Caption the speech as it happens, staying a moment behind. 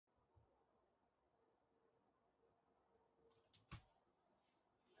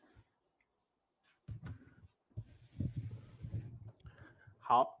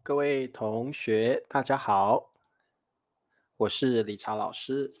好，各位同学，大家好，我是理查老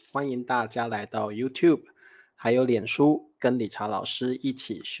师，欢迎大家来到 YouTube， 还有脸书，跟理查老师一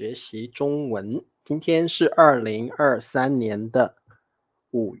起学习中文。今天是2023年的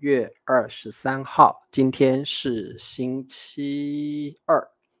5月23号，今天是星期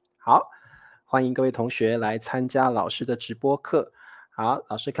二。好，欢迎各位同学来参加老师的直播课。好，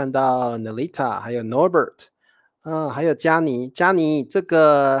老师看到 Nelita 还有 Norbert。还有佳妮，这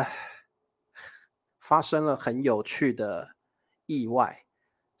个发生了很有趣的意外，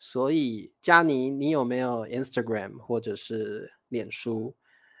所以佳妮，你有没有 Instagram 或者是脸书，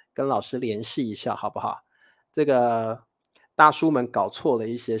跟老师联系一下好不好？这个大叔们搞错了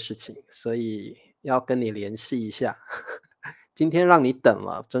一些事情，所以要跟你联系一下。今天让你等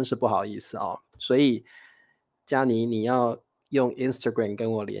了，真是不好意思哦。所以佳妮，你要用 Instagram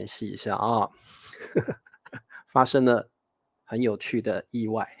跟我联系一下啊。发生了很有趣的意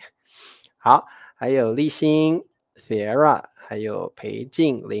外。好，还有立新 Sierra， 还有裴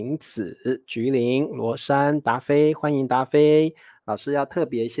静、林子、菊林、罗珊、达菲，欢迎达菲。老师要特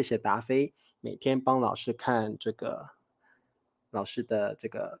别谢谢达菲，每天帮老师看这个老师的这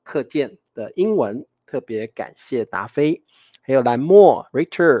个课件的英文，特别感谢达菲。还有蓝墨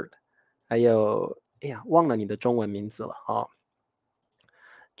Richard， 还有忘了你的中文名字了哦。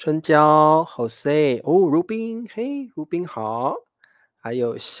春娇 Jose， Rubin， 嘿 Rubin 好，还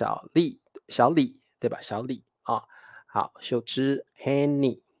有小李对吧？小李啊，好，秀芝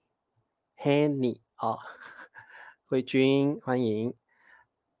Henny 啊，慧君欢迎。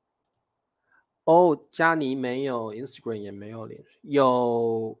佳妮没有 Instagram 也没有脸书，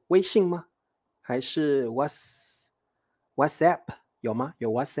有微信吗？还是 WhatsApp 有吗？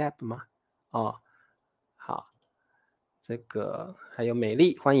有 WhatsApp 吗？好。这个还有美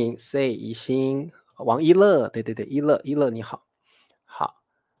丽，欢迎 Say 怡心，王一乐，对，一乐你好，好，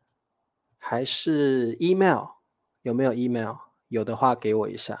还是 email 有没有 email？ 有的话给我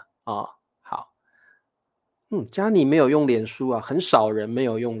一下好。佳妮没有用脸书啊，很少人没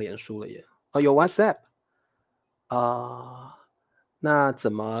有用脸书了耶。有 WhatsApp 那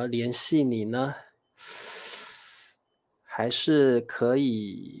怎么联系你呢？还是可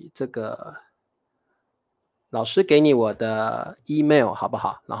以这个。老师给你我的 email 好不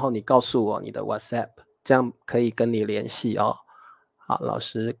好？然后你告诉我你的 WhatsApp， 这样可以跟你联系哦。好，老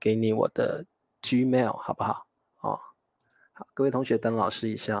师给你我的 Gmail 好不好？好，各位同学等老师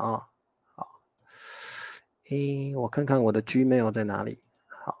一下好，我看看我的 Gmail 在哪里。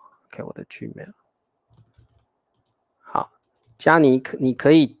好，看我的 Gmail。好，佳妮，你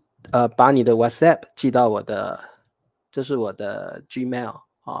可以把你的 WhatsApp 寄到我的，这是我的 Gmail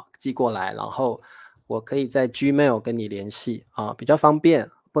寄过来，然后我可以在 Gmail 跟你联系比较方便，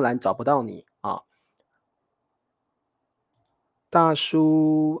不然找不到你大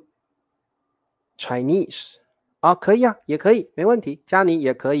叔 Chinese 可以也可以，没问题。佳妮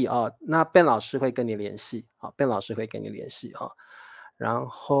也可以那 Ben 老师会跟你联系Ben 老师会跟你联系然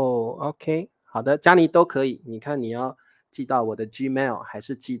后 OK 好的，佳妮都可以。你看你要寄到我的 Gmail 还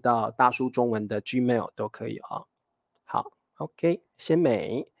是寄到大叔中文的 Gmail 都可以好 OK， 鲜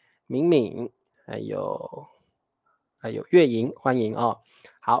美敏敏还有月莹，欢迎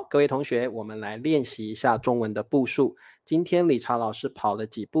好，各位同学，我们来练习一下中文的步数。今天理查老师跑了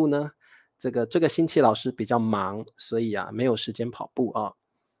几步呢？这个星期老师比较忙，所以没有时间跑步好，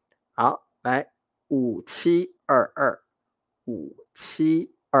来5722，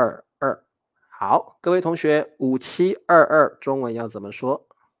好，各位同学，5722中文要怎么说？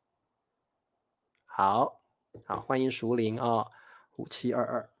好，欢迎熟龄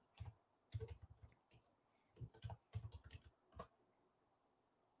5722。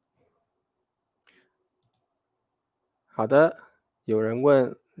好的，有人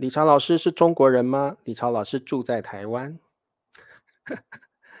问理查老师是中国人吗？理查老师住在台湾。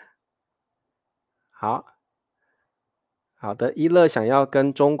好的，一乐想要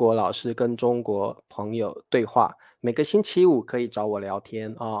跟中国老师跟中国朋友对话，每个星期五可以找我聊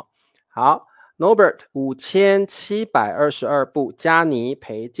天好 Norbert 5722步，佳妮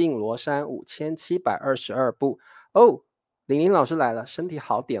裴静罗珊5722步玲玲老师来了，身体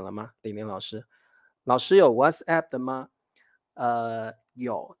好点了吗？玲玲老师有 WhatsApp 的吗？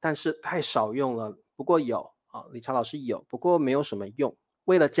有，但是太少用了，不过有理查老师有，不过没有什么用。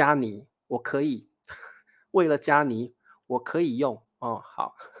为了佳妮我可以为了佳妮我可以用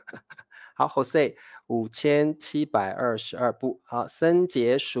好好 Jose 5722步好，森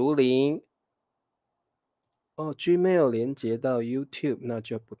杰熟龄Gmail 连接到 YouTube 那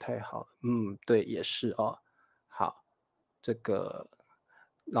就不太好对，也是好，这个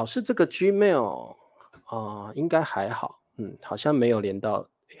老师这个 Gmail 应该还好好像没有连到，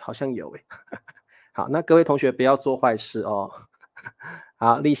好像有诶。好，那各位同学不要做坏事哦。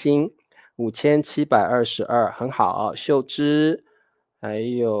好，立新5722，很好哦。秀芝，还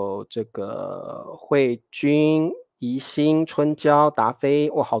有这个慧君、宜兴、春娇、达飞，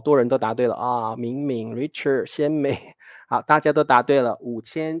哇，好多人都答对了啊！敏敏、Richard、鲜美，好，大家都答对了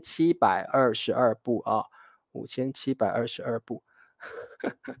，5722步啊，5722步。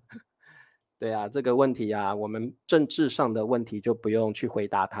对啊，这个问题啊，我们政治上的问题就不用去回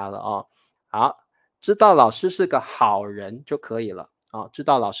答它了哦。好，知道老师是个好人就可以了啊，知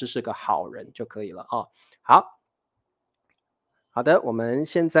道老师是个好人就可以了哦。好的，我们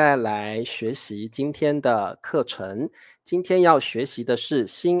现在来学习今天的课程。今天要学习的是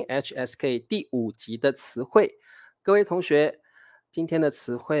新 HSK 第5集的词汇。各位同学，今天的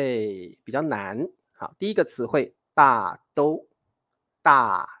词汇比较难。好，第一个词汇大都，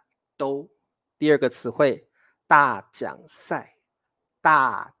大都。第二个词汇大奖赛，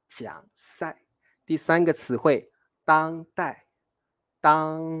大奖赛。第三个词汇当代，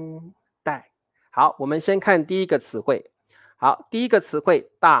当代。好，我们先看第一个词汇。好，第一个词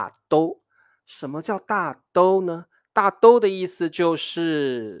汇大都。什么叫大都呢？大都的意思就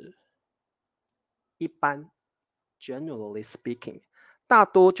是一般 ，generally speaking， 大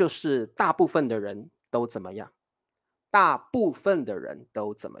多就是大部分的人都怎么样？大部分的人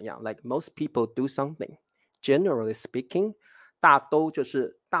都怎么样 ？Like most people do something. Generally speaking， 大都就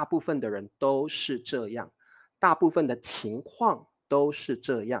是大部分的人都是这样，大部分的情况都是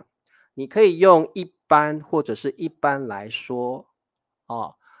这样。你可以用一般或者是一般来说，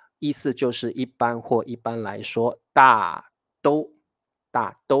哦，意思就是一般或一般来说，大都，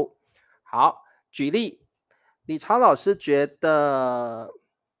大都。好，举例，理查老师觉得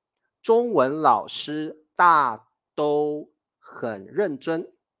中文老师大都很认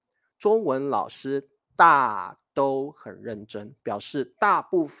真，中文老师大都很认真，表示大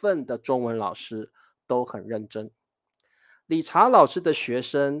部分的中文老师都很认真。理查老师的学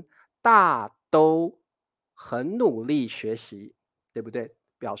生大都很努力学习，对不对？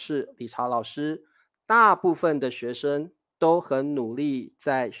表示理查老师大部分的学生都很努力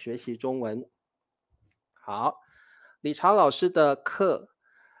在学习中文。好，理查老师的课，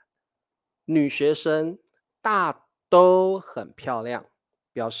女学生大都很漂亮，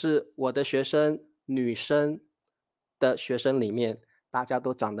表示我的学生女生的学生里面，大家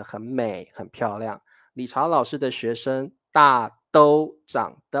都长得很美很漂亮。理查老师的学生大都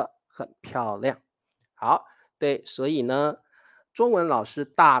长得很漂亮。好，对，所以呢，中文老师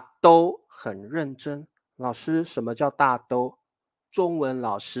大都很认真。老师，什么叫大都？中文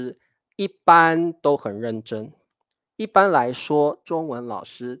老师一般都很认真。一般来说，中文老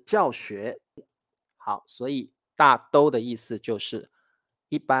师教学好，所以大都的意思就是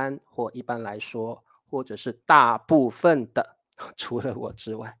一般或一般来说，或者是大部分的，除了我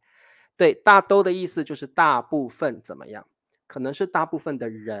之外。对，大都的意思就是大部分怎么样？可能是大部分的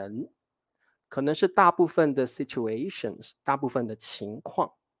人，可能是大部分的 situations， 大部分的情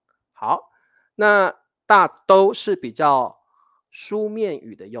况。好，那大都是比较书面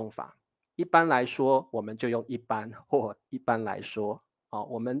语的用法。一般来说，我们就用一般或一般来说。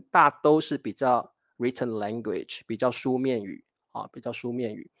我们大都是比较 written language， 比较书面语比较书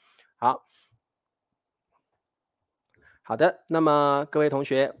面语。好的，那么各位同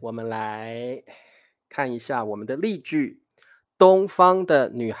学，我们来看一下我们的例句。东方的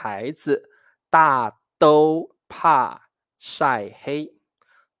女孩子大都怕晒黑。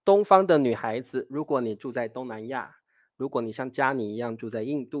东方的女孩子，如果你住在东南亚，如果你像佳妮一样住在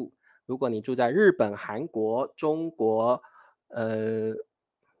印度，如果你住在日本、韩国、中国、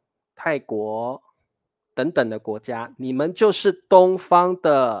泰国等等的国家，你们就是东方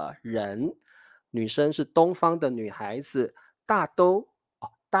的人。女生是东方的女孩子，大部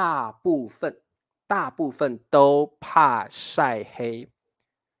分都怕晒黑，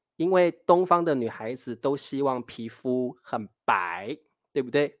因为东方的女孩子都希望皮肤很白，对不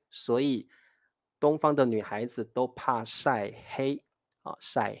对？所以东方的女孩子都怕晒黑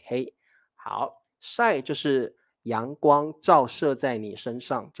晒黑。好，晒就是阳光照射在你身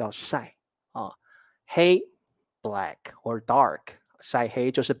上，叫晒黑 black or dark。晒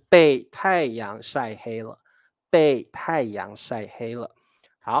黑就是被太阳晒黑了，被太阳晒黑了。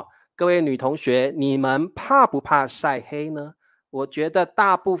好，各位女同学，你们怕不怕晒黑呢？我觉得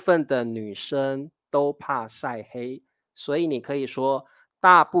大部分的女生都怕晒黑，所以你可以说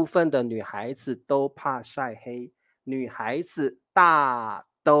大部分的女孩子都怕晒黑，女孩子大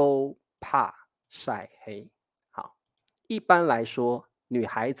都怕晒黑。好，一般来说，女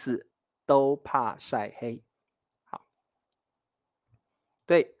孩子都怕晒黑。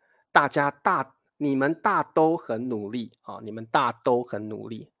对，大家你们大都很努力啊，你们大都很努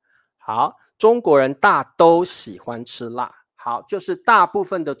力。好，中国人大都喜欢吃辣。好，就是大部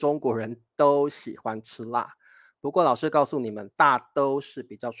分的中国人都喜欢吃辣。不过老师告诉你们，大都是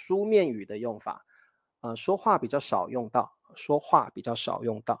比较书面语的用法，说话比较少用到，说话比较少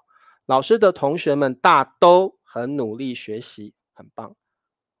用到。老师的同学们大都很努力学习，很棒。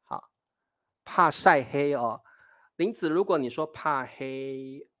好，怕晒黑哦，林子，如果你说怕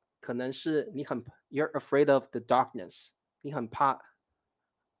黑，可能是你you're afraid of the darkness， 你很怕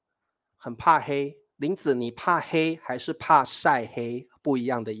黑。林子，你怕黑还是怕晒黑？不一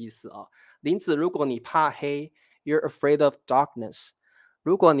样的意思哦。林子，如果你怕黑 ，you're afraid of darkness。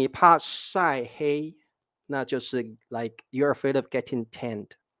如果你怕晒黑，那就是 like you're afraid of getting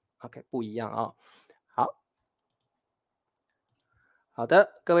tanned。OK， 不一样哦。好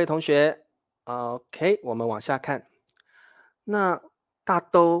的，各位同学 ，OK， 我们往下看。那大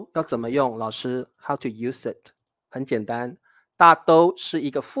都要怎么用？老师 ，how to use it？ 很简单，大都是一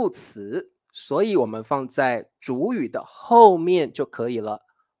个副词。所以我们放在主语的后面就可以了，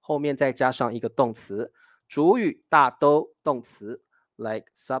后面再加上一个动词，主语大都动词 like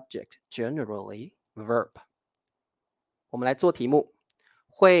subject generally verb。我们来做题目，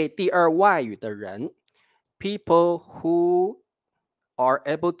会第二外语的人 people who are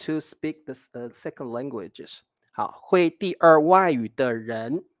able to speak the second languages。好，会第二外语的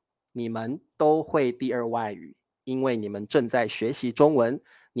人，你们都会第二外语，因为你们正在学习中文。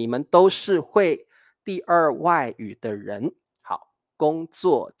你们都是会第二外语的人。好，工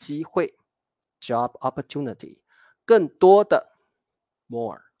作机会 job opportunity， 更多的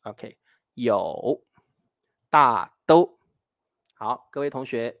more， OK， 有大都。好，各位同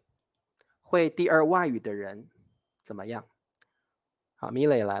学，会第二外语的人怎么样？好，米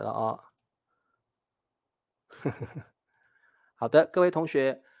磊来了哦。好的，各位同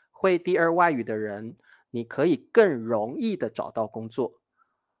学，会第二外语的人，你可以更容易的找到工作。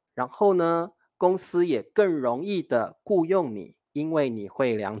然后呢，公司也更容易的雇佣你，因为你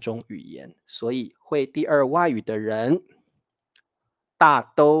会2种语言，所以会第二外语的人大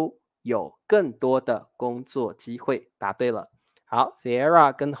都有更多的工作机会。答对了。好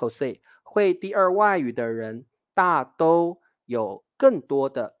 ，Sierra 跟 Jose， 会第二外语的人大都有更多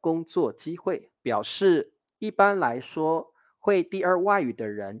的工作机会，表示一般来说，会第二外语的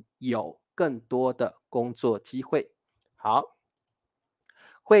人有更多的工作机会。好。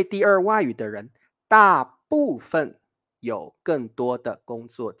会第二外语的人，大部分有更多的工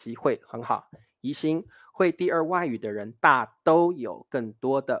作机会，很好。宜兴，会第二外语的人，大都有更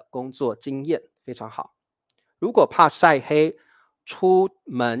多的工作经验，非常好。如果怕晒黑，出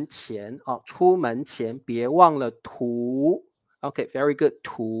门前别忘了涂 ，OK，very good，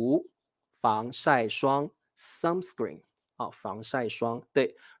 涂防晒霜 ，sunscreen， 防晒霜。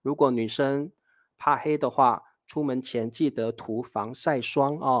对，如果女生怕黑的话，出门前记得涂防晒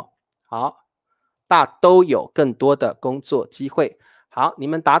霜哦。好，大都有更多的工作机会。好，你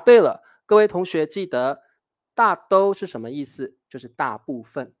们答对了。各位同学记得大都是什么意思？就是大部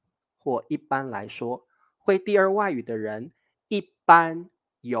分或一般来说。会第二外语的人一般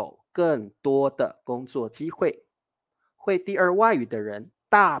有更多的工作机会。会第二外语的人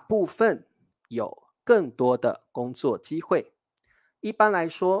大部分有更多的工作机会。一般来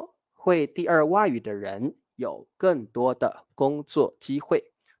说，会第二外语的人有更多的工作机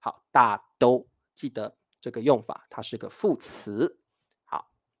会。好，大都记得这个用法，它是个副词。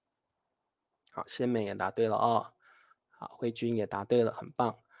好，仙美也答对了哦。好，慧君也答对了，很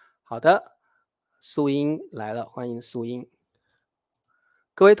棒。好的，素英来了，欢迎素英。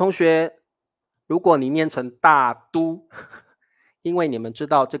各位同学，如果你念成大都，因为你们知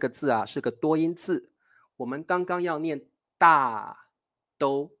道这个字啊是个多音字，我们刚刚要念大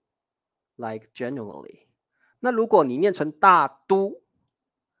都 like generally。那如果你念成大都，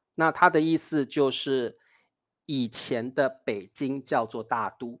那它的意思就是以前的北京叫做大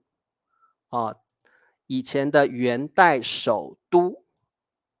都以前的元代首都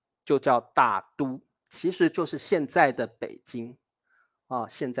就叫大都，其实就是现在的北京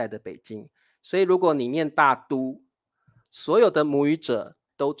现在的北京。所以如果你念大都，所有的母语者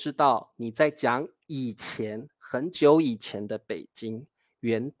都知道你在讲以前很久以前的北京，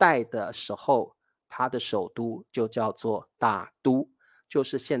元代的时候它的首都就叫做大都，就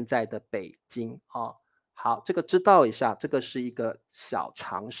是现在的北京好，这个知道一下，这个是一个小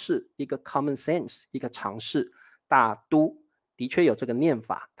常识，一个 common sense， 一个常识。大都的确有这个念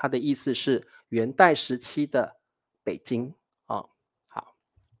法，它的意思是元代时期的北京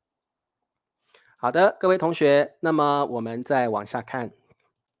好的，各位同学，那么我们再往下看。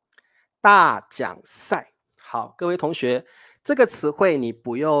大奖赛，好，各位同学，这个词汇你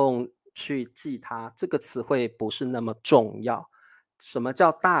不用去记它，这个词汇不是那么重要。什么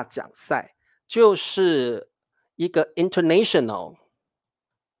叫大奖赛？就是一个 international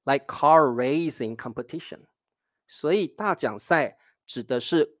like car racing competition。所以大奖赛指的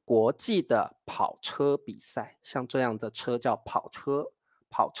是国际的跑车比赛，像这样的车叫跑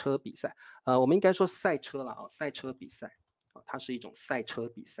车比赛。我们应该说赛车啦，赛车比赛，它是一种赛车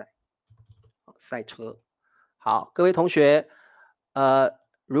比赛，赛车。好，各位同学，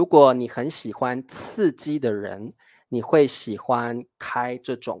如果你很喜欢刺激的人，你会喜欢开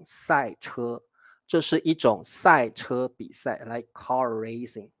这种赛车，这是一种赛车比赛 ，like car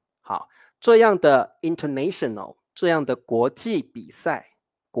racing。好，这样的 international， 这样的国际比赛，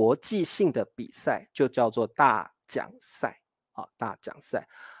国际性的比赛就叫做大奖赛啊，大奖赛。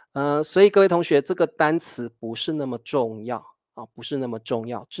所以各位同学，这个单词不是那么重要啊，不是那么重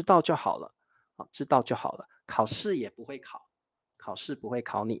要，知道就好了啊，知道就好了。考试也不会考，考试不会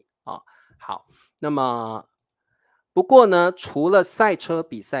考你啊。好，那么不过呢，除了赛车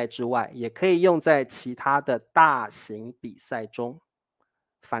比赛之外，也可以用在其他的大型比赛中。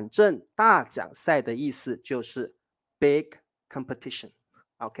反正大奖赛的意思就是 big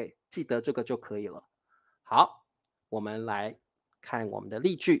competition。OK， 记得这个就可以了。好，我们来看我们的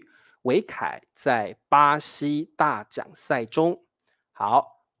例句。维凯在巴西大奖赛中，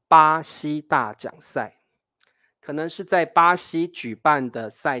好，巴西大奖赛可能是在巴西举办的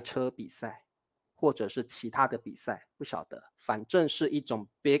赛车比赛，或者是其他的比赛，不晓得，反正是一种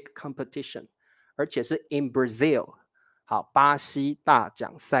big competition， 而且是 in Brazil。好，巴西大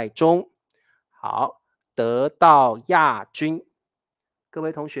奖赛中，好，得到亚军。各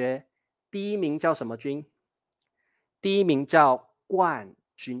位同学，第一名叫什么军？第一名叫冠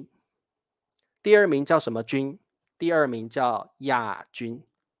军。第二名叫什么军？第二名叫亚军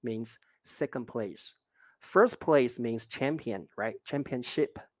 ，means second place。First place means champion, right?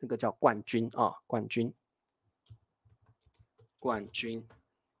 Championship 那个叫冠军啊，冠军。冠军，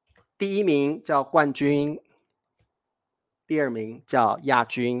第一名叫冠军，第二名叫亚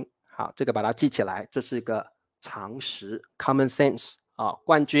军。好，这个把它记起来，这是一个常识 ，common sense 啊。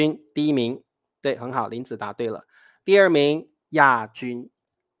冠军，第一名，对，很好，林子答对了。第二名，亚军。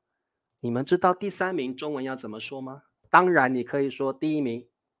你们知道第三名中文要怎么说吗？当然，你可以说第一名、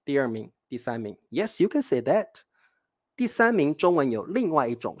第二名、第三名。Yes, you can say that。第三名中文有另外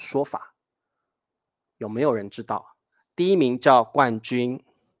一种说法，有没有人知道？第一名叫冠军，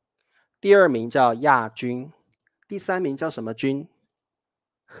第二名叫亚军，第三名叫什么军？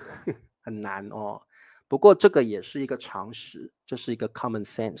很难哦。不过这个也是一个常识，这是一个 common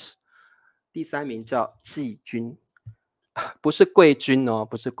sense。第三名叫季军。不是贵军哦，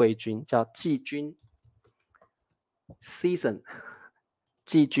不是贵军，叫季军 season，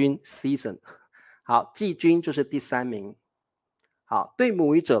 季军 season。好，季军就是第三名。好，对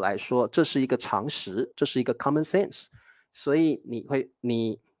母语者来说，这是一个常识，这是一个 common sense。所以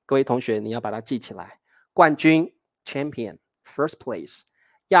各位同学，你要把它记起来。冠军 champion first place，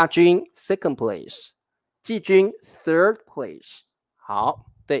 亚军 second place， 季军 third place。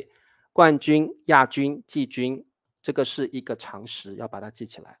好，对，冠军、亚军、季军。这个是一个常识，要把它记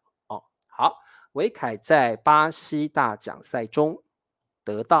起来哦。好，维凯在巴西大奖赛中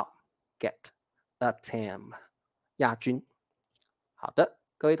得到 obtain 亚军。好的，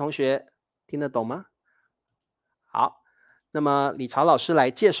各位同学听得懂吗？好，那么理查老师来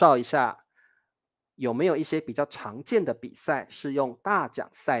介绍一下，有没有一些比较常见的比赛是用大奖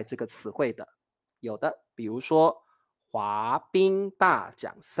赛这个词汇的？有的，比如说滑冰大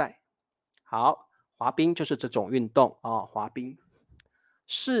奖赛。好。滑冰就是这种运动啊，滑冰。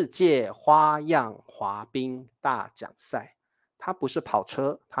世界花样滑冰大奖赛，它不是跑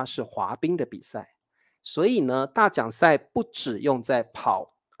车，它是滑冰的比赛。所以呢，大奖赛不只用在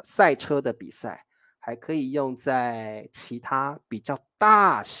跑赛车的比赛，还可以用在其他比较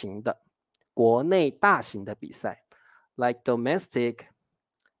大型的国内大型的比赛 ，like domestic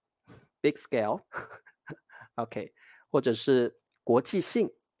big scale ，OK， 或者是国际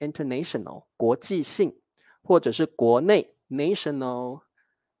性。International 国际性，或者是国内 national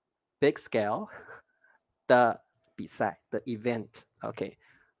big scale 的比赛的 event。OK，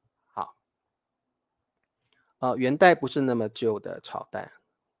 好。元代不是那么旧的朝代。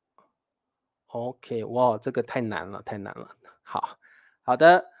OK， 哇，这个太难了，太难了。好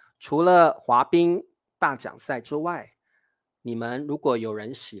的，除了滑冰大奖赛之外，你们如果有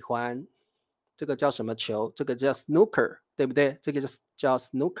人喜欢这个叫什么球？这个叫 snooker， 对不对？这个叫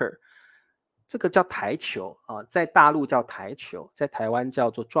snooker， 这个叫台球啊，在大陆叫台球，在台湾叫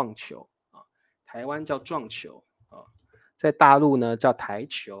做撞球啊。台湾叫撞球啊，在大陆呢叫台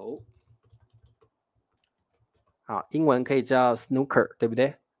球。好，英文可以叫 snooker， 对不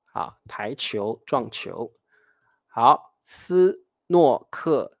对？好，台球、撞球。好，斯诺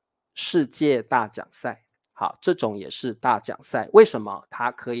克世界大奖赛。好，这种也是大奖赛。为什么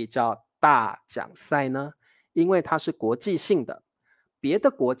它可以叫大奖赛呢？因为它是国际性的，别的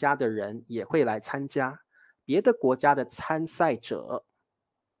国家的人也会来参加，别的国家的参赛者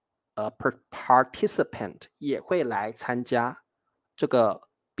participant 也会来参加这个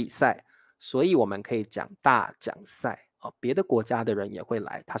比赛，所以我们可以讲大奖赛。别的国家的人也会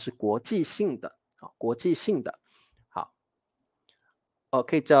来，它是国际性的，国际性的。好，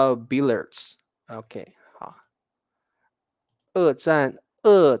可以叫 billiards。 OK， 好。二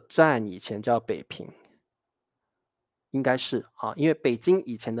战以前叫北平，应该是因为北京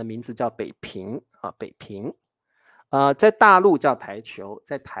以前的名字叫北平北平。在大陆叫台球，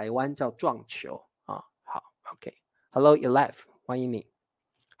在台湾叫撞球好 OK。Hello Elif， 欢迎你。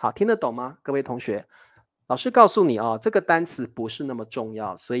好，听得懂吗，各位同学？老师告诉你这个单词不是那么重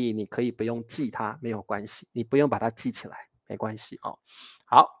要，所以你可以不用记它，没有关系，你不用把它记起来，没关系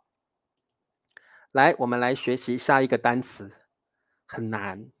好，来，我们来学习下一个单词，很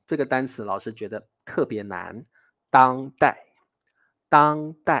难，这个单词老师觉得特别难。当代，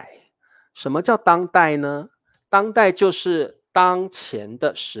当代，什么叫当代呢？当代就是当前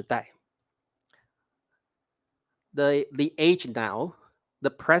的时代。The age now, the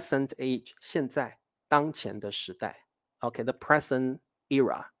present age， 现在当前的时代。OK，the present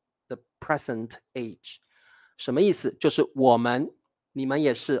era, the present age， 什么意思？就是我们，你们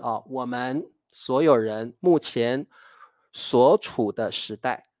也是我们所有人目前所处的时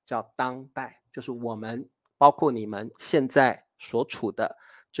代叫当代，就是我们，包括你们现在所处的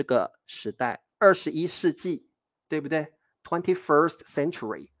这个时代，21世纪，对不对？ 21st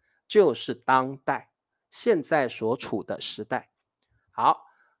century 就是当代，现在所处的时代。好，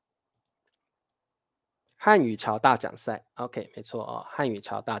汉语桥大奖赛 OK， 没错汉语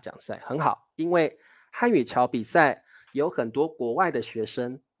桥大奖赛很好，因为汉语桥比赛有很多国外的学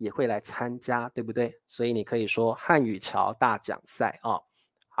生也会来参加，对不对？所以你可以说汉语桥大奖赛好，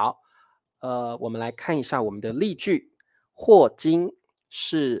我们来看一下我们的例句。霍金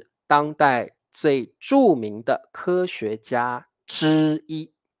是当代最著名的科学家之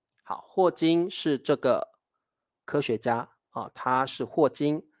一。好，霍金是这个科学家他是霍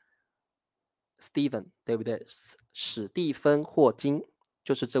金 Stephen， 对不对？史蒂芬霍金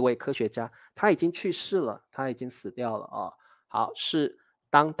就是这位科学家，他已经去世了，他已经死掉了好，是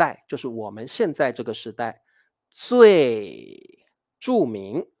当代，就是我们现在这个时代最著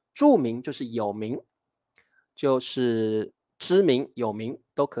名，著名就是有名，就是知名有名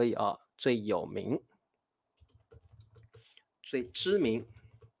都可以最有名最知名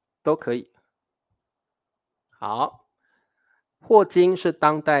都可以。好，霍金是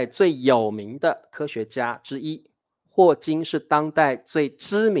当代最有名的科学家之一，霍金是当代最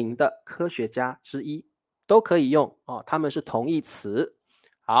知名的科学家之一，都可以用他们是同义词。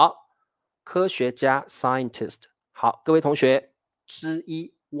好，科学家 scientist。 好，各位同学，之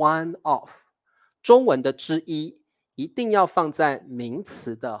一 one of， 中文的之一一定要放在名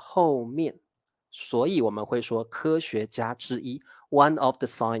词的后面，所以我们会说科学家之一 one of the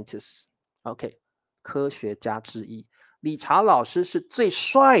scientists。 OK， 科学家之一。理查老师是最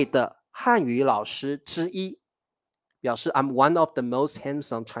帅的汉语老师之一，表示 I'm one of the most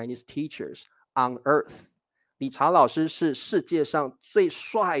handsome Chinese teachers on earth。 理查老师是世界上最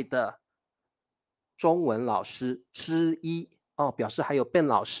帅的中文老师之一表示还有Ben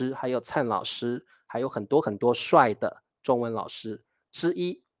老师，还有灿老师，还有很多很多帅的中文老师之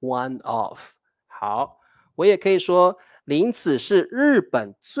一 one of。 好，我也可以说林子是日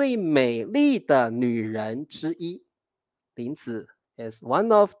本最美丽的女人之一。林子 is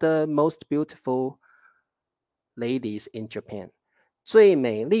one of the most beautiful ladies in Japan， 最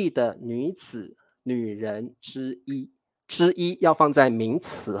美丽的女子女人之一，之一要放在名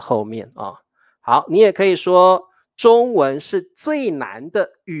词后面好，你也可以说中文是最难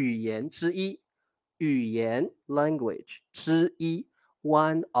的语言之一，语言 language 之一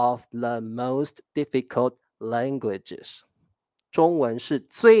one of the most difficult languages， 中文是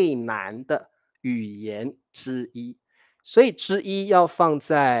最难的语言之一，所以之一要放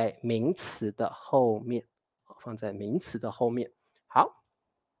在名词的后面，放在名词的后面。好，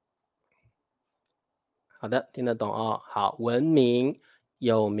好的，听得懂好，闻名、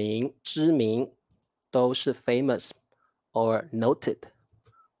有名、知名都是 famous or noted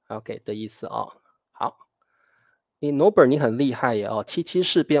OK 的意思好，你诺贝尔你很厉害耶77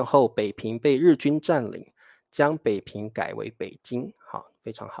事变后北平被日军占领，将北平改为北京。好，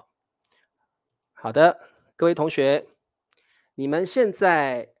非常好。好的，各位同学，你们现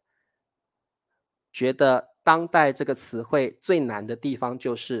在觉得当代这个词汇最难的地方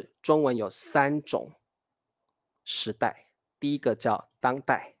就是中文有3种时代，第一个叫当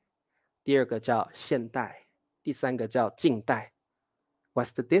代，第二个叫现代，第三个叫近代。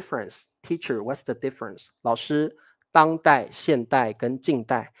What's the difference? Teacher, what's the difference? 老师，当代、现代跟近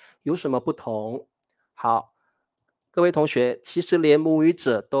代有什么不同？好，各位同学，其实连母语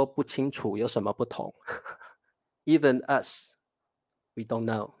者都不清楚有什么不同。Even us, we don't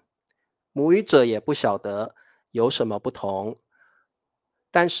know. 母语者也不晓得有什么不同。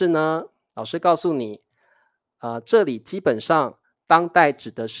但是呢，老师告诉你，这里基本上当代指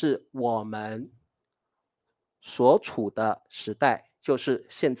的是我们所处的时代，就是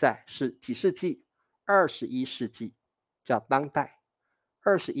现在是几世纪？21世纪叫当代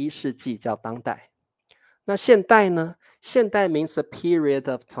，21世纪叫当代。那现代呢？现代 means a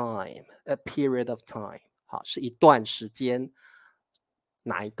period of time, a period of time. 好，是一段时间。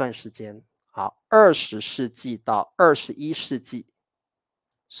哪一段时间？好，20世纪到21世纪。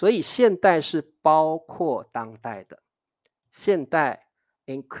所以现代是包括当代的，现代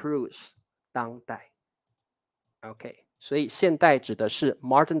includes 当代。OK， 所以现代指的是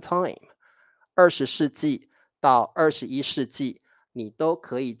modern time， 20世纪到21世纪，你都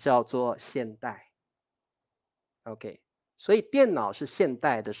可以叫做现代。OK， 所以电脑是现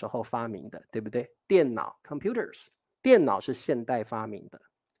代的时候发明的，对不对？电脑 computers， 电脑是现代发明的。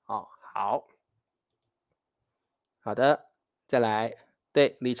好的，再来。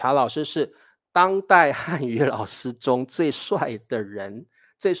对，理查老师是当代汉语老师中最帅的人，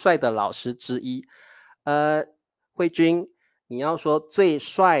最帅的老师之一。慧君，你要说最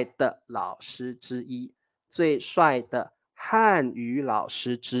帅的老师之一，最帅的汉语老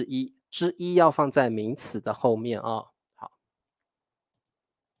师之一，之一要放在名词的后面啊。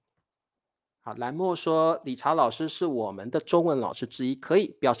好，蓝墨说理查老师是我们的中文老师之一，可以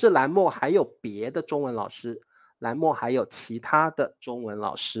表示蓝墨还有别的中文老师，蓝墨还有其他的中文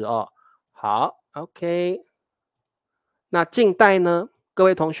老师哦。好 ，OK。那近代呢？各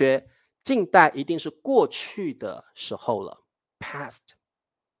位同学，近代一定是过去的时候了 ，past。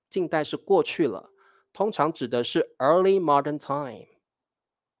近代是过去了，通常指的是 early modern time，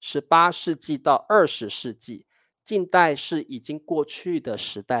 18世纪到20世纪，近代是已经过去的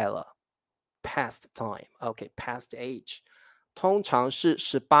时代了。Past time, OK, past age， 通常是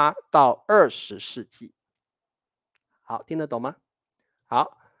18到20世纪。好，听得懂吗？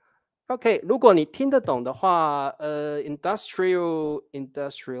好 ，OK， 如果你听得懂的话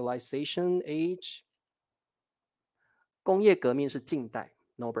，industrialization age， 工业革命是近代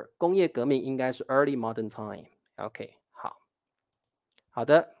 ，Norbert， 工业革命应该是 early modern time。OK， 好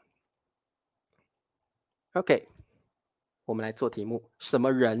的 ，OK， 我们来做题目，什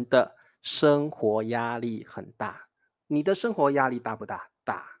么人的生活压力很大？你的生活压力大不大？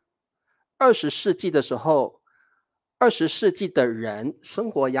大。20世纪的时候，20世纪的人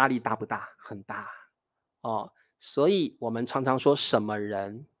生活压力大不大？很大哦。所以我们常常说什么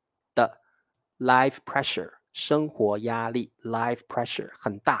人的 life pressure 生活压力 life pressure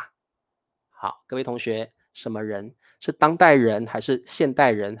很大。好，各位同学，什么人？是当代人还是现代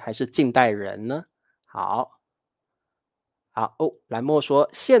人还是近代人呢？好哦，蓝墨说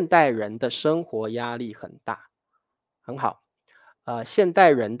现代人的生活压力很大，很好。现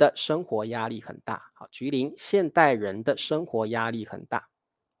代人的生活压力很大。好，菊林，现代人的生活压力很大，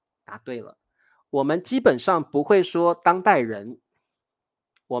答对了。我们基本上不会说当代人，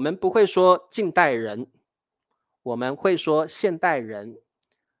我们不会说近代人，我们会说现代人。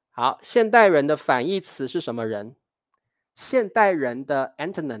好，现代人的反义词是什么人？现代人的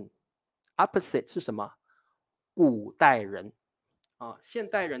antonym opposite 是什么？古代人。现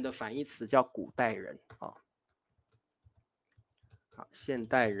代人的反义词叫古代人。好，现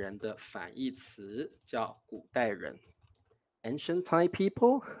代人的反义词叫古代人。Ancient time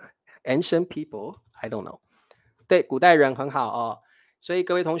people, ancient people, I don't know。对，古代人很好哦。所以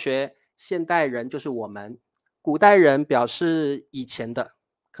各位同学，现代人就是我们，古代人表示以前的，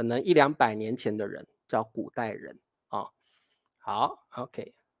可能100-200年前的人叫古代人啊。好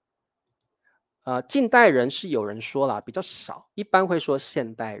 ，OK。近代人是有人说啦，比较少，一般会说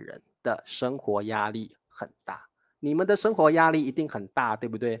现代人的生活压力很大。你们的生活压力一定很大，对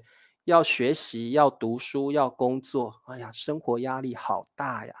不对？要学习，要读书，要工作，哎呀，生活压力好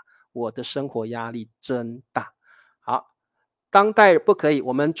大呀！我的生活压力真大。好，当代不可以，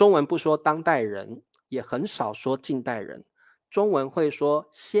我们中文不说当代人，也很少说近代人，中文会说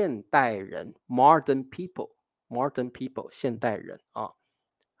现代人 ，modern people，modern people， 现代人啊。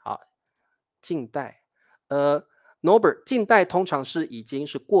好，近代，Norbert， 近代通常是已经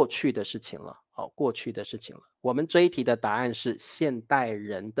是过去的事情了。过去的事情了。我们这一题的答案是现代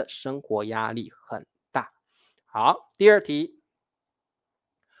人的生活压力很大。好，第二题，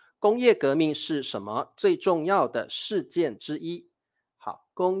工业革命是什么最重要的事件之一？好，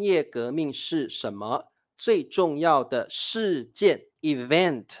工业革命是什么最重要的事件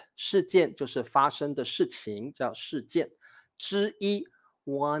 ？event 事件就是发生的事情，叫事件之一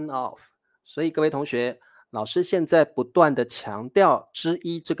one of。所以各位同学，老师现在不断的强调之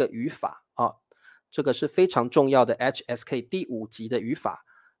一这个语法啊，这个是非常重要的 HSK 第5级的语法，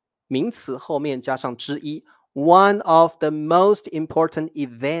名词后面加上之一 ，one of the most important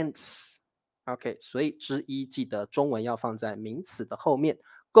events。OK， 所以之一记得中文要放在名词的后面。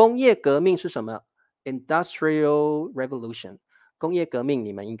工业革命是什么 ？Industrial Revolution。工业革命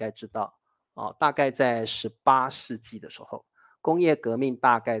你们应该知道哦，大概在18世纪的时候。工业革命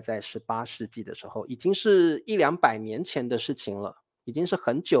大概在18世纪的时候，已经是100-200年前的事情了，已经是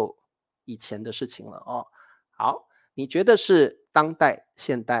很久以前的事情了哦。好，你觉得是当代、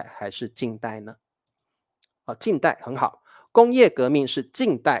现代还是近代呢？近代很好。工业革命是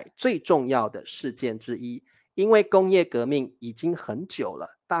近代最重要的事件之一，因为工业革命已经很久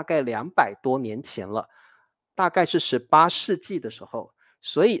了，大概200多年前了，大概是18世纪的时候。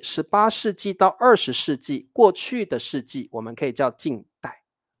所以18世纪到20世纪过去的世纪，我们可以叫近代，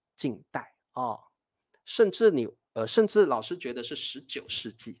近代哦。甚至老师觉得是19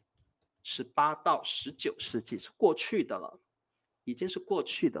世纪，18到19世纪是过去的了，已经是过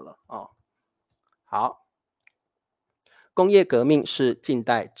去的了哦。好，工业革命是近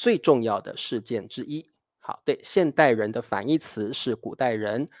代最重要的事件之一。好，对，现代人的反义词是古代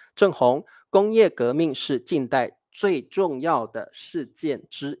人。正红，工业革命是近代最重要的事件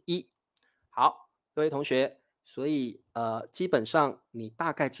之一。好，各位同学，所以基本上你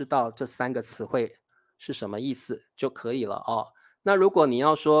大概知道这3个词汇是什么意思就可以了哦。那如果你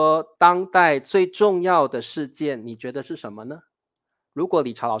要说当代最重要的事件，你觉得是什么呢？如果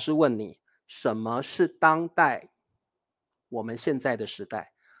理查老师问你，什么是当代我们现在的时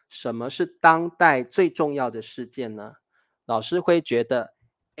代？什么是当代最重要的事件呢？老师会觉得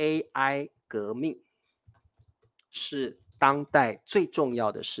AI 革命是当代最重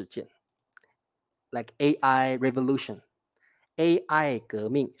要的事件 ，like AI revolution。AI 革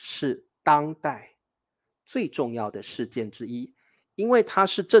命是当代最重要的事件之一，因为它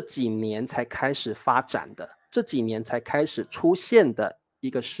是这几年才开始发展的，这几年才开始出现的一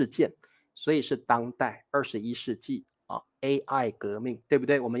个事件，所以是当代21世纪。AI 革命，对不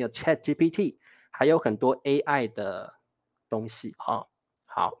对？我们有 ChatGPT， 还有很多 AI 的东西啊。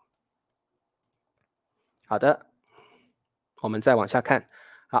好的，我们再往下看。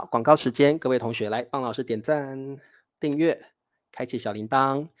好，广告时间，各位同学来帮老师点赞、订阅、开启小铃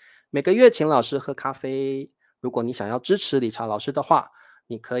铛。每个月请老师喝咖啡。如果你想要支持理查老师的话，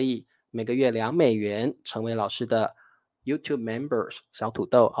你可以每个月2美元成为老师的 YouTube Members 小土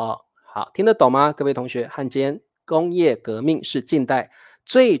豆哦。好，听得懂吗？各位同学，汉奸。工业革命是近代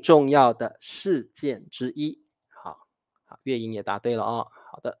最重要的事件之一。好，月英也答对了哦。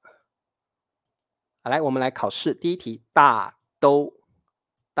好的，好，来，我们来考试。第一题，大都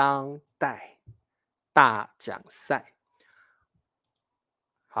当代大奖赛。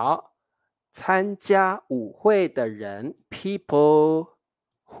好，参加舞会的人 ，people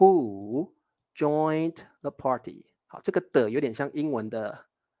who joined the party。好，这个的有点像英文的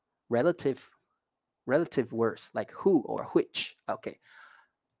relative words like who or which. Okay.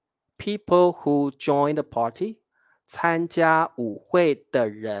 People who join the party. 参加舞会的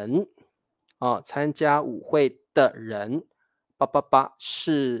人参加舞会的人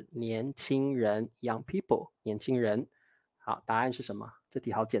是年轻人 young people 年轻人。好，答案是什么？这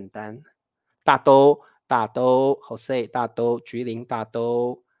题好简单。大都 Jose 大都菊林大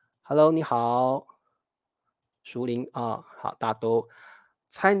都 Hello 你好淑玲好大都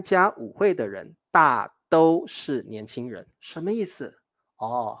参加舞会的人大都是年轻人，什么意思？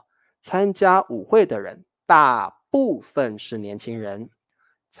参加舞会的人大部分是年轻人，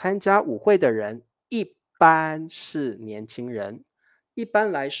参加舞会的人一般是年轻人。一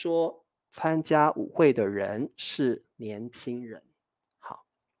般来说，参加舞会的人是年轻人。好，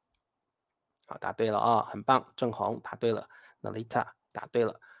答对了很棒。郑红答对了 ，Nalita 答对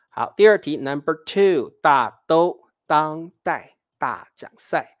了。好，第二题 ，Number 2， 大都当代大奖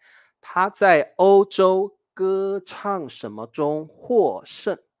赛，他在欧洲歌唱什么中获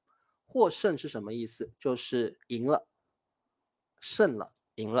胜？获胜是什么意思？就是赢了，胜了，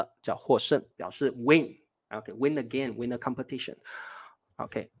赢了，叫获胜，表示 win。OK，win again，win a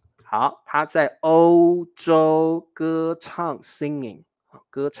competition。OK， 好，他在欧洲歌唱 singing，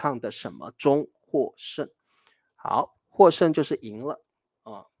 歌唱的什么中获胜？好，获胜就是赢了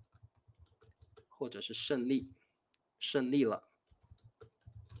或者是胜利了。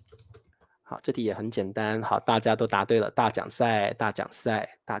好，这题也很简单。好，大家都答对了。大奖赛，大奖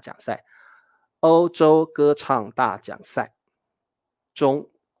赛，大奖赛。欧洲歌唱大奖赛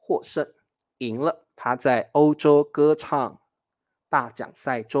中获胜，赢了。他在欧洲歌唱大奖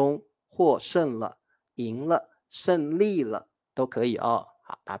赛中获胜了，赢了，胜利了，都可以哦。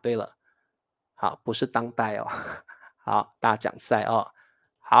好，答对了。好，不是当代哦。好，大奖赛哦。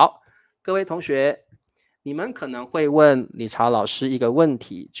好，各位同学，你们可能会问理查老师一个问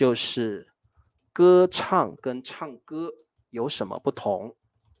题，就是歌唱跟唱歌有什么不同？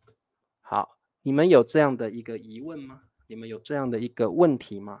好，你们有这样的一个疑问吗？你们有这样的一个问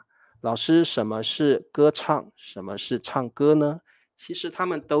题吗？老师，什么是歌唱？什么是唱歌呢？其实他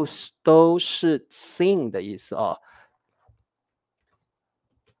们都是 sing 的意思哦。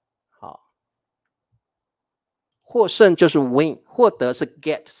好，获胜就是 win， 获得是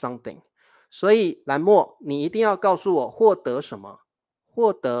get something。所以蓝墨，你一定要告诉我获得什么？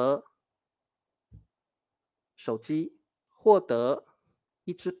获得手机，获得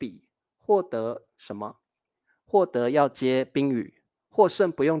一支笔，获得什么？获得要接宾语，获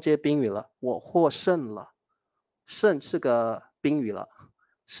胜不用接宾语了，我获胜了。胜是个宾语了，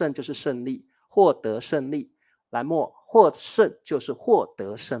胜就是胜利，获得胜利。蓝墨，获胜就是获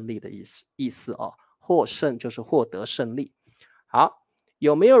得胜利的意思哦，获胜就是获得胜利。好，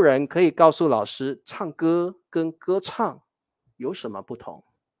有没有人可以告诉老师，唱歌跟歌唱有什么不同？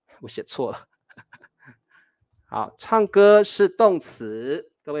我写错了。好，唱歌是动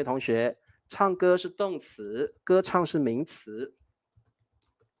词，各位同学，唱歌是动词，歌唱是名词。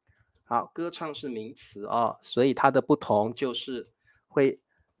好，歌唱是名词哦，所以它的不同就是会，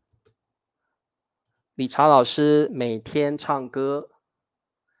理查老师每天唱歌，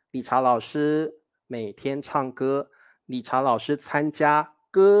理查老师每天唱歌，理查老师参加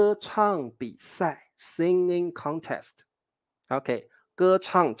歌唱比赛 （singing contest）。OK， 歌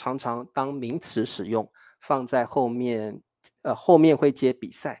唱常常当名词使用，放在后面，后面会接比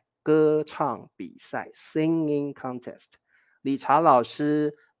赛，歌唱比赛 （singing contest）。理查老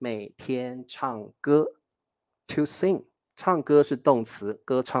师每天唱歌 ，to sing， 唱歌是动词，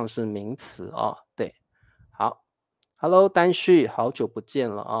歌唱是名词哦。对，好 ，Hello， 丹旭，好久不见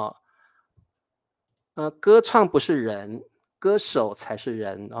了啊。歌唱不是人，歌手才是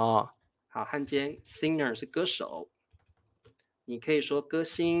人哦。好，汉奸 singer 是歌手，你可以说歌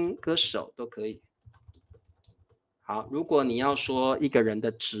星、歌手都可以。好，如果你要说一个人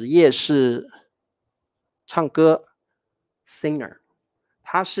的职业是唱歌 singer。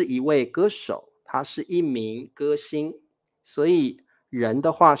他是一位歌手，他是一名歌星，所以人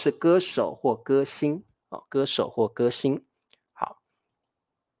的话是歌手或歌星哦，歌手或歌星。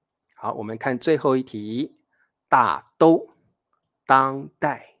好，我们看最后一题，大都当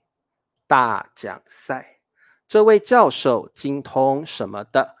代大奖赛，这位教授精通什么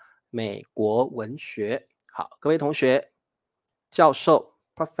的美国文学？好，各位同学，教授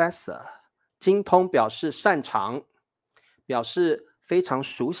professor 精通表示擅长，表示非常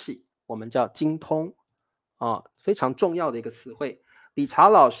熟悉，我们叫精通非常重要的一个词汇。理查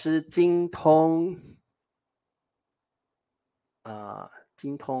老师精通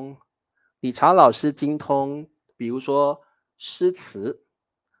理查老师精通，比如说诗词，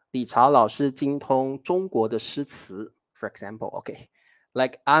理查老师精通中国的诗词 ，for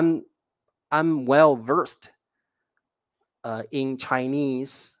example，like I'm well versed in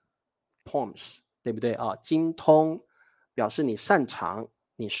Chinese poems， 对不对啊？精通表示你擅长，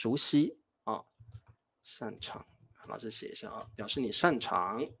你熟悉啊，擅长，老师写一下啊，表示你擅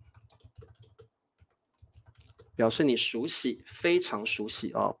长。表示你熟悉，非常熟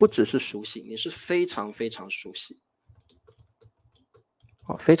悉哦，不只是熟悉，你是非常非常熟悉，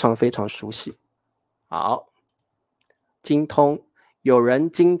非常非常熟悉。好，精通，有人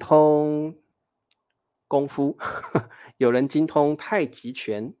精通功夫，有人精通太极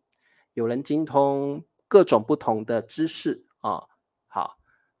拳，有人精通各种不同的知识啊。好，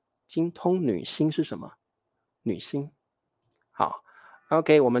精通女星是什么？女星。好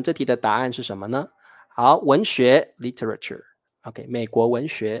 ，OK， 我们这题的答案是什么呢？好，文学 literature，OK， 美国文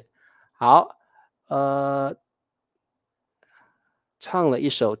学。好，唱了一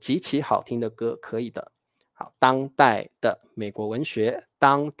首极其好听的歌，可以的。好，当代的美国文学，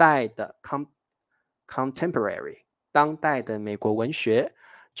当代的 contemporary， 当代的美国文学。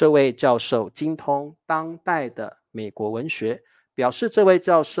这位教授精通当代的美国文学，表示这位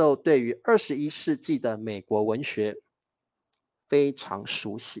教授对于21世纪的美国文学非常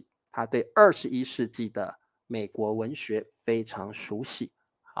熟悉。他对21世纪的美国文学非常熟悉。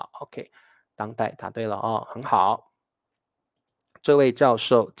好 ，OK， 当代答对了哦，很好。这位教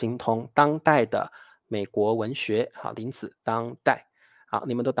授精通当代的美国文学。好，林子当代。好，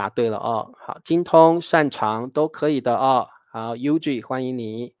你们都答对了哦。好，精通、擅长都可以的哦。好 ，UG 欢迎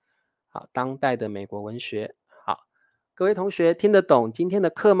你。好，当代的美国文学。好，各位同学听得懂今天的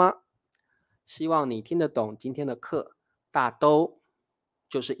课吗？希望你听得懂今天的课。大都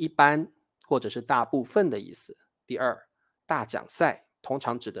就是一般或者是大部分的意思。第二，大奖赛通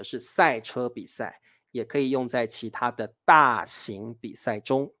常指的是赛车比赛，也可以用在其他的大型比赛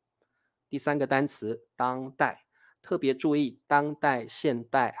中。第三个单词，当代。特别注意当代、现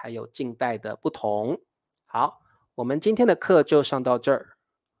代还有近代的不同。好，我们今天的课就上到这儿。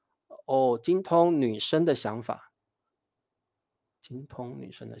哦，精通女生的想法，精通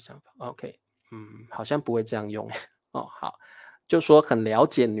女生的想法 ，OK， 好像不会这样用哦。好，就说很了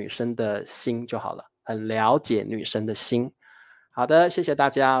解女生的心就好了，很了解女生的心。好的，谢谢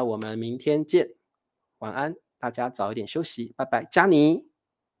大家，我们明天见，晚安，大家早一点休息，拜拜。加你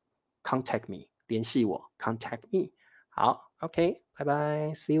 ，contact me， 联系我 ，contact me。好 ，OK， 拜拜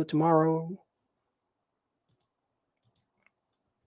 ，see you tomorrow。